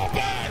mind. Fall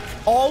back!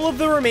 All of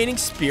the remaining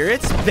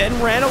spirits then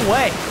ran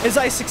away as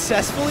I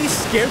successfully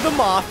scared them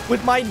off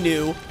with my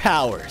new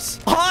powers.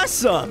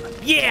 Awesome!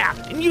 Yeah,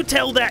 and you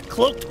tell that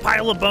cloaked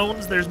pile of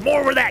bones there's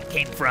more where that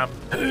came from.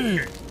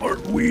 Hey,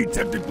 aren't we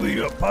technically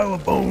a pile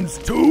of bones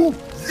too?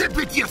 Zip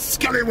it, you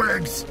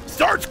scallywags!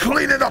 Start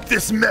cleaning up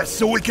this mess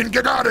so we can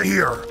get out of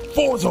here!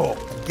 Forzo,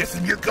 I'm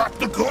guessing you got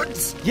the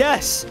goods?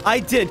 Yes, I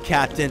did,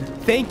 Captain.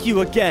 Thank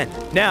you again.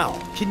 Now,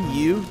 can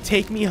you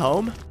take me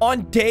home?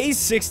 On days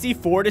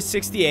 64 to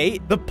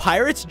 68, the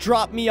pirates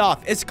dropped me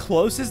off as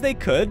close as they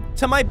could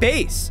to my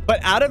base. But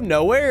out of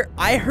nowhere,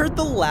 I heard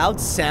the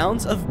loud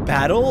sounds of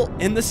battle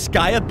in the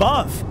sky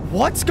above.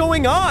 What's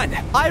going on?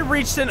 I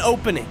reached an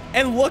opening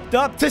and looked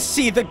up to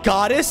see the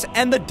goddess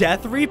and the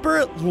Death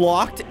Reaper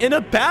locked in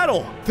a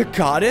battle. The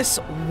goddess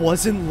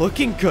wasn't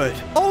looking good.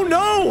 Oh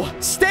no!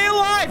 Stay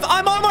alive!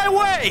 I'm on my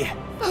way!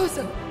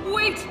 Bozo,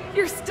 wait!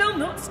 You're still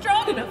not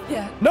strong enough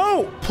yet.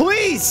 No,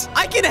 please!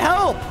 I can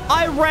help!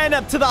 I ran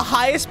up to the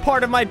highest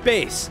part of my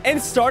base and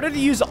started to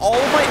use all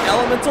of my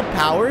elemental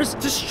powers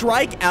to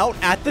strike out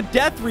at the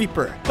Death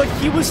Reaper. But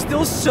he was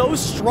still so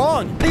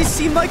strong. They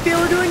seemed like they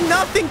were doing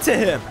nothing to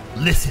him.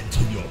 Listen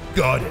to your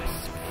goddess,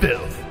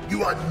 Filth.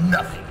 You are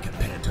nothing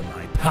compared to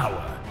my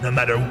power, no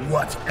matter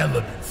what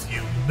elements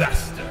you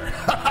master.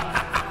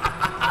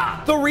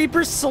 The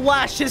Reaper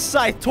slashed his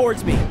scythe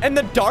towards me, and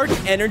the dark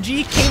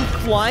energy came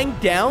flying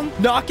down,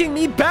 knocking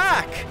me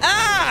back.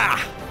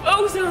 Ah!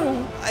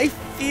 Bozo! I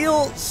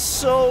feel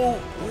so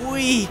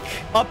weak.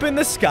 Up in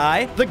the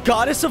sky, the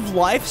goddess of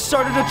life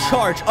started to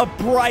charge a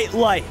bright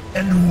light.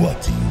 And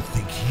what do you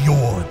think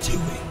you're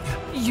doing?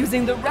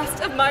 Using the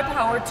rest of my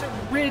power to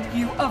rid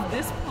you of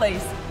this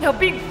place. Now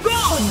be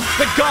gone!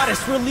 The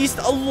goddess released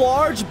a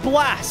large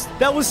blast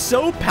that was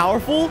so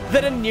powerful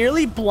that it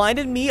nearly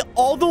blinded me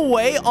all the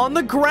way on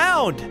the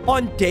ground.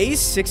 On days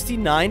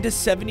 69 to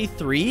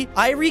 73,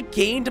 I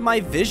regained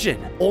my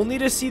vision, only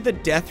to see the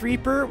Death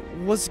Reaper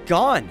was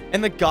gone,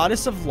 and the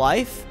goddess of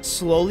life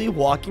slowly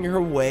walking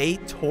her way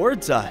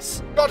towards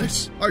us.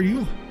 Goddess, are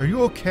you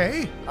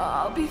okay?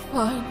 I'll be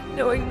fine,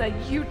 knowing that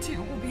you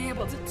two will be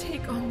able to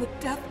take on the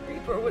Death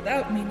Reaper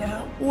without me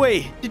now.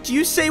 Wait, did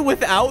you say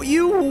without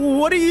you?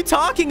 What are you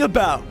talking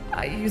about?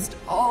 I used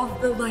all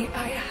of the light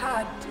I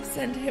had to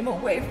send him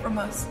away from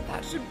us.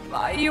 That should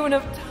buy you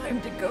enough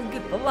time to go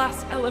get the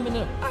last element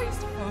of ice,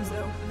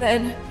 Bozo.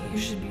 Then you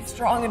should be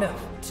strong enough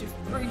to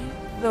free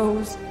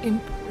those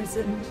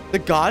imprisoned. The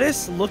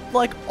goddess looked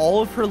like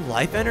all of her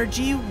life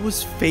energy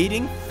was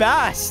fading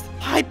fast.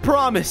 I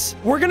promise,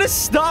 we're gonna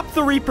stop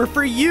the Reaper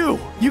for you.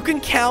 You can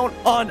count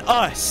on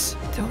us.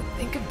 Don't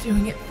think of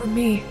doing it for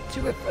me.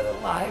 Do it for the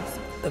lives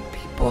of the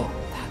people.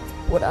 That's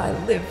what I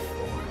live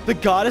for. The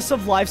goddess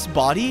of life's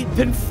body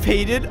then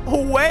faded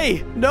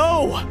away.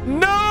 No!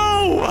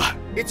 No!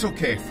 It's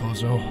okay,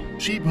 Fozo.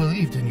 She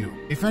believed in you.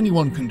 If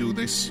anyone can do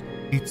this,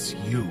 it's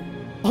you.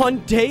 On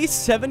days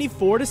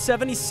 74 to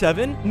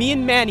 77, me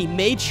and Manny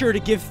made sure to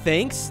give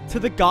thanks to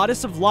the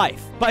goddess of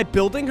life by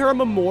building her a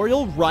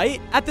memorial right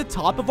at the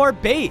top of our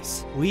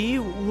base. We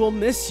will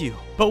miss you,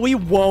 but we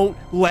won't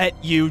let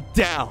you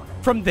down.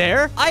 From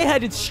there, I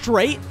headed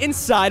straight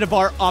inside of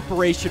our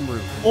operation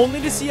room,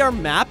 only to see our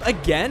map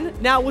again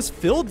now was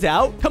filled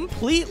out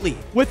completely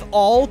with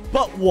all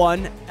but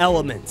one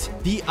element,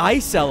 the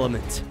ice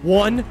element.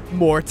 One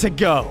more to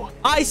go.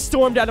 I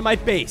stormed out of my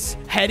base,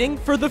 heading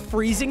for the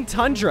freezing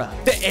tundra.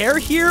 The air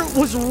here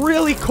was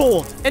really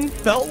cold and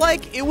felt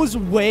like it was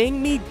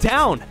weighing me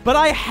down, but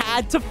I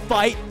had to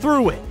fight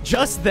through it.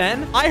 Just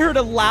then, I heard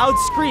a loud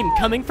scream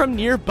coming from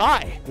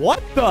nearby.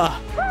 What the?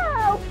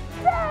 Help!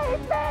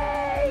 Save me!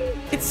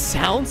 It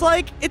sounds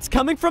like it's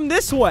coming from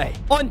this way.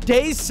 On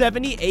days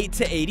 78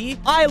 to 80,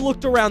 I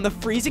looked around the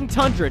freezing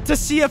tundra to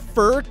see a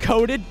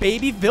fur-coated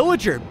baby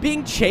villager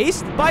being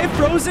chased by a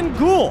frozen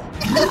ghoul.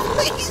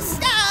 Please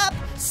stop!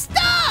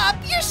 Stop!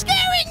 You're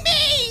scaring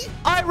me!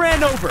 I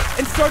ran over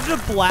and started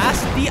to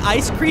blast the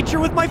ice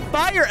creature with my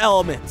fire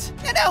element.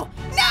 No!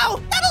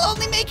 That'll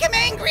only make him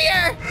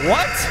angrier!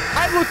 What?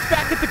 I looked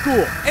back at the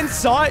ghoul and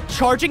saw it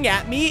charging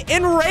at me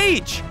in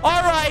rage.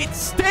 All right,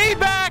 stay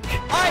back.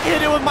 I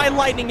hit it with my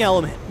lightning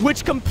element,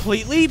 which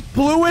completely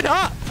blew it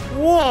up.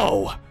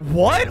 Whoa,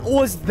 what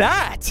was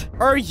that?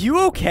 Are you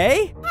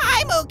okay?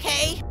 I'm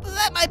okay,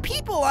 but my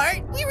people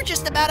aren't. We were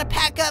just about to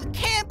pack up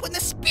camp when the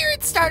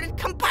spirits started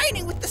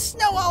combining with the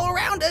snow all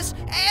around us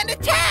and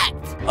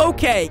attacked.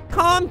 Okay,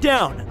 calm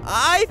down.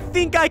 I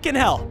think I can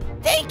help.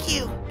 Thank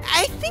you.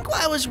 I think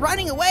while I was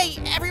running away,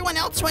 everyone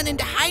else went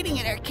into hiding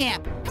at our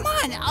camp. Come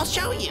on, I'll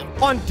show you.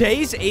 On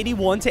days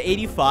 81 to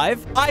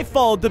 85, I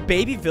followed the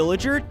baby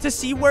villager to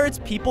see where its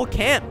people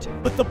camped,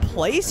 but the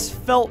place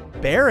felt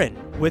barren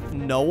with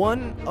no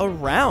one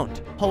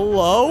around.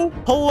 Hello?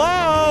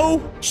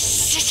 Hello?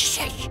 Shh.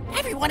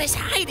 Everyone is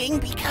hiding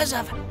because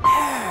of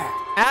her.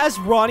 As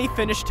Ronnie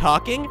finished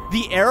talking,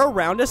 the air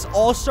around us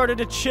all started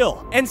to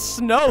chill, and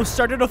snow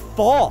started to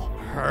fall.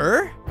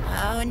 Her?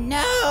 Oh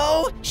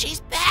no, she's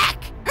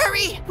back. Hurry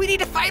hurry! We need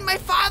to find my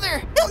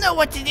father! He'll know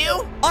what to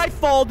do! I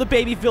followed the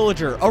baby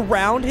villager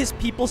around his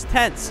people's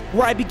tents,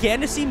 where I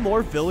began to see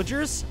more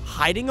villagers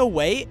hiding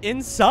away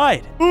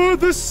inside. Oh,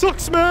 this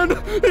sucks, man.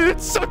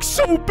 It sucks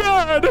so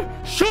bad.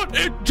 Shut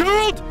it,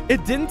 Gerald.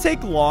 It didn't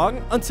take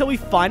long until we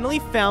finally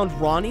found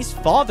Ronnie's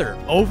father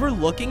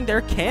overlooking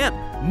their camp.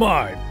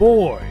 My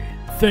boy,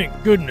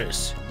 thank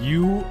goodness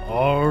you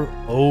are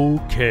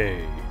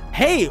okay.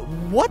 Hey,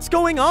 what's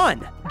going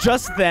on?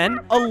 Just then,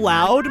 a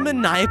loud,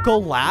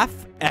 maniacal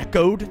laugh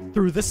echoed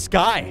through the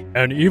sky.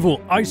 An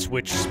evil ice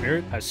witch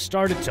spirit has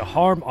started to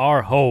harm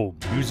our home,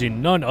 using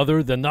none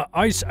other than the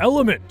ice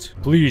element.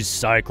 Please,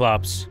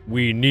 Cyclops,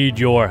 we need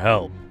your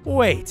help.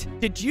 Wait,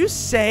 did you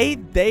say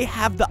they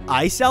have the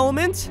ice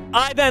element?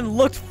 I then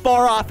looked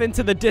far off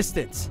into the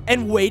distance,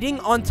 and waiting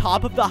on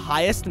top of the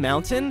highest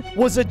mountain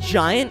was a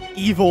giant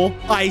evil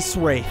ice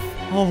wraith.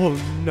 Oh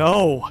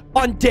no.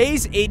 On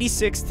days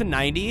 86 to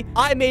 90,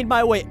 I made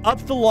my way up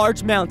the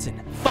large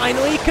mountain,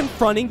 finally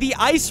confronting the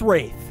ice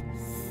wraith.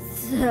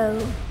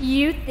 So,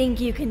 you think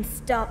you can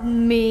stop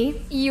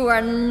me? You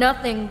are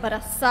nothing but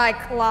a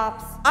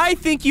Cyclops. I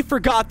think you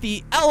forgot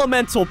the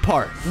elemental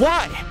part.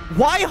 Why?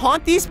 Why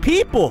haunt these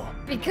people?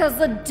 Because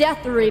the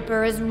Death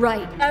Reaper is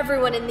right.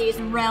 Everyone in these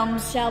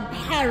realms shall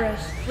perish.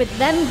 With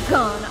them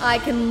gone, I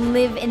can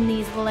live in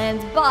these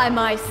lands by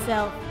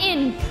myself,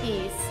 in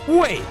peace.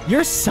 Wait,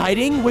 you're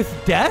siding with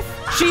death?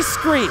 She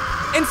screamed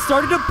and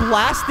started to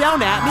blast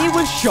down at me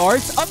with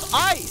shards of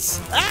ice.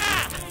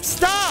 Ah!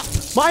 Stop!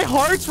 My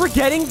hearts were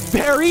getting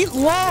very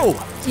low.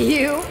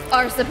 You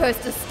are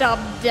supposed to stop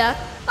death?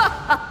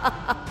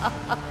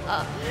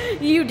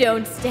 You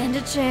don't stand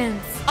a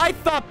chance. I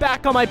thought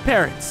back on my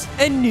parents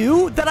and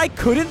knew that I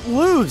couldn't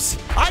lose.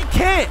 I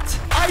can't.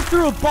 I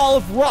threw a ball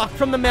of rock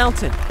from the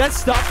mountain that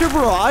stopped a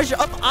barrage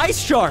of ice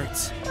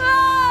shards.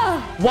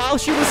 While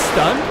she was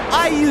stunned,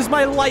 I used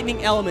my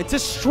lightning element to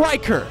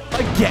strike her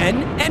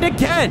again and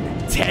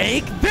again.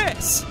 Take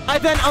this! I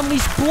then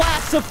unleashed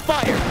blasts of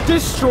fire,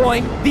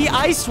 destroying the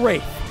ice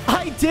wraith.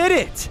 I did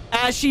it!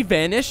 As she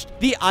vanished,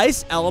 the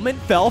ice element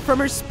fell from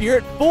her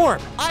spirit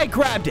form. I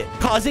grabbed it,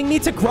 causing me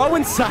to grow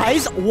in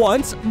size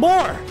once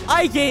more.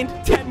 I gained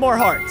 10 more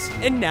hearts,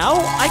 and now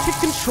I can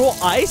control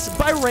ice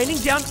by raining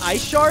down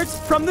ice shards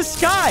from the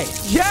sky.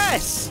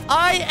 Yes!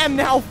 I am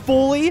now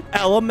fully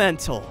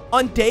elemental.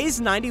 On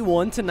days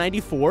 91 to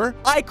 94,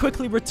 I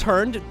quickly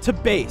returned to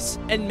base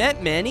and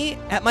met Manny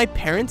at my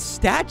parents'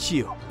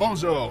 statue.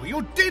 Bozo,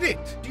 you did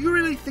it! Do you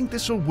really think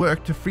this will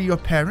work to free your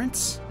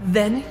parents?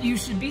 Then you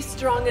should be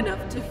strong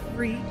enough to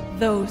free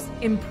those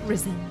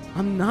imprisoned.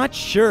 I'm not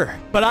sure,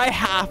 but I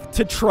have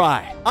to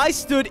try. I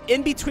stood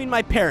in between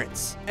my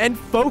parents and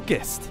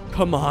focused.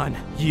 Come on,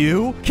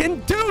 you can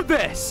do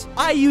this!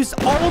 I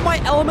used all of my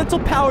elemental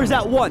powers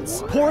at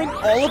once, pouring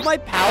all of my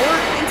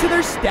power into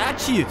their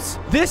statues.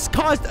 This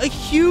caused a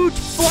huge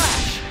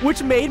flash,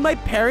 which made my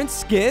parents'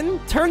 skin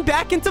turn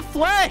back into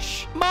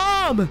flesh.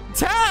 Mom!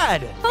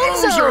 Dad!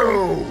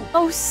 Bozo!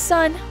 Oh,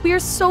 son, we are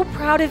so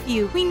proud of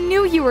you. We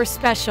knew you were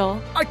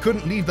special. I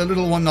couldn't leave the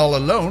little one all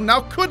alone, now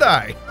could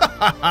I? Ha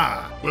ha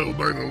ha! Well,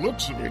 by the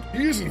looks of it,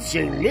 he isn't so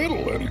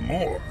little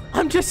anymore.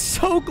 I'm just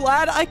so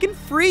glad I can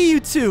free you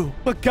two.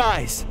 But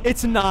guys,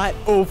 it's not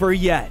over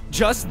yet.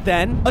 Just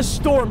then, a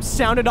storm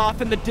sounded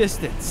off in the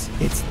distance.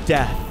 It's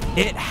death.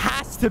 It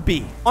has to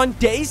be. On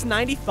days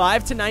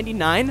 95 to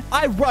 99,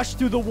 I rushed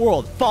through the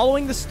world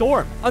following the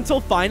storm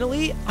until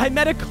finally I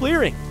met a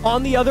clearing.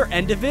 On the other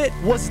end of it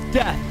was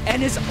Death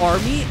and his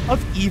army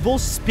of evil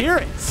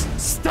spirits.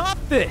 Stop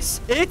this.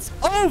 It's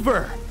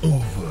over.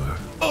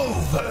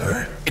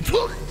 Over. It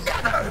will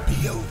never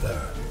be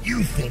over.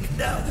 You think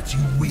now that you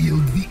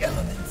wield the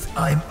elements,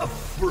 I'm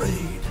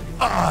afraid.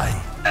 I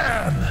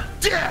am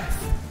Death.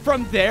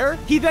 From there,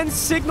 he then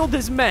signaled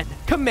his men,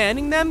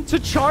 commanding them to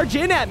charge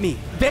in at me.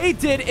 They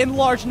did in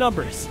large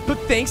numbers, but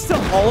thanks to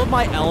all of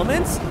my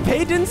elements,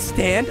 they didn't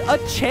stand a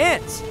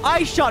chance.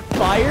 I shot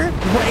fire,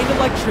 rained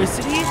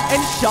electricity,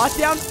 and shot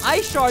down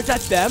ice shards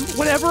at them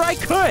whenever I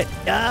could.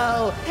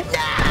 No!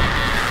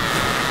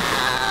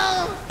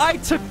 I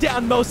took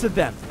down most of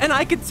them, and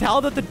I could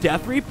tell that the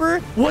Death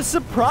Reaper was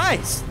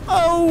surprised.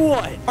 Oh,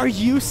 what? Are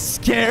you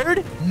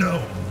scared?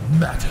 No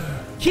matter.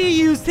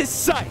 He used his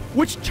sight,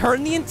 which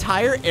turned the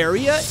entire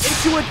area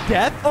into a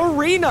death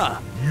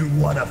arena. You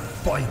wanna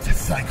fight,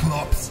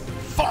 Cyclops?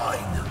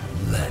 Fine,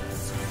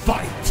 let's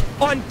fight.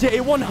 On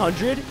day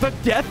 100, the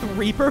Death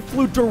Reaper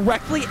flew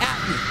directly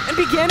at me and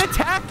began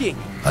attacking.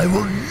 I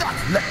will not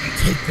let you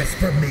take this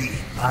from me.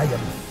 I am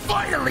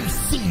finally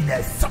seen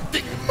as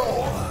something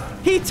more.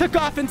 He took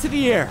off into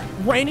the air,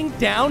 raining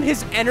down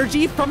his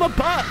energy from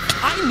above.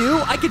 I knew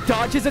I could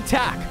dodge his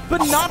attack,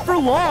 but not for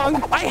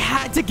long. I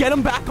had to get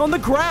him back on the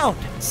ground.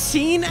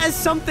 Seen as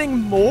something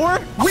more?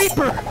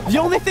 Reaper, the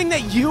only thing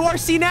that you are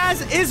seen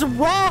as is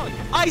wrong.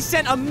 I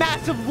sent a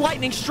massive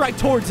lightning strike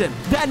towards him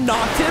that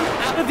knocked him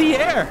out of the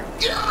air.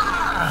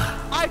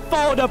 I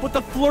followed up with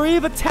a flurry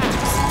of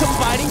attacks,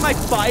 combining my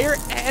fire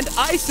and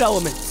ice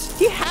elements.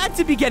 He had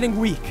to be getting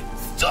weak.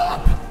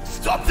 Stop!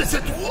 stop this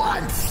at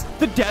once!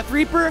 The Death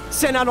Reaper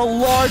sent out a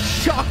large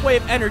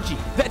shockwave energy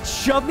that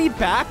shoved me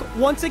back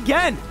once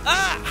again.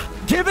 Ah!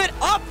 Give it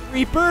up,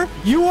 Reaper!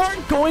 You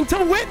aren't going to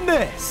win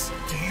this!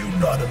 Do you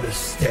not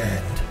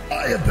understand?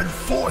 I have been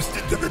forced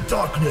into the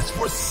darkness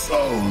for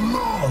so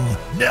long.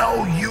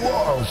 Now you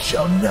all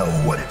shall know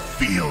what it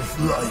feels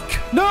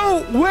like.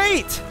 No,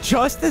 wait!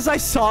 Just as I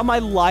saw my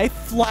life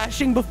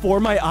flashing before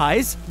my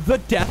eyes, the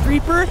Death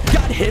Reaper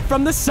got hit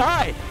from the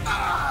side.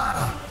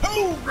 Ah!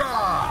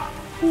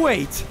 Hoorah!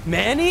 Wait,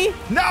 Manny?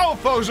 Now,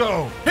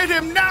 Fozo! Hit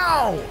him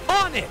now!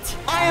 On it!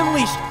 I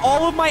unleashed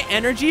all of my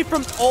energy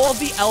from all of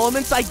the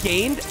elements I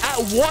gained at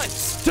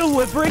once,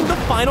 delivering the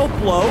final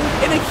blow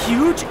in a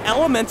huge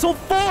elemental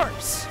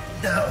force.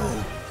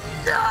 No.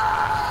 No!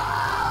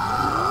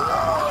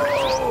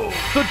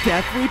 The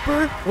Death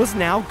Reaper was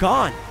now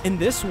gone, and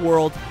this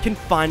world can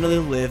finally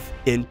live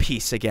in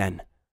peace again.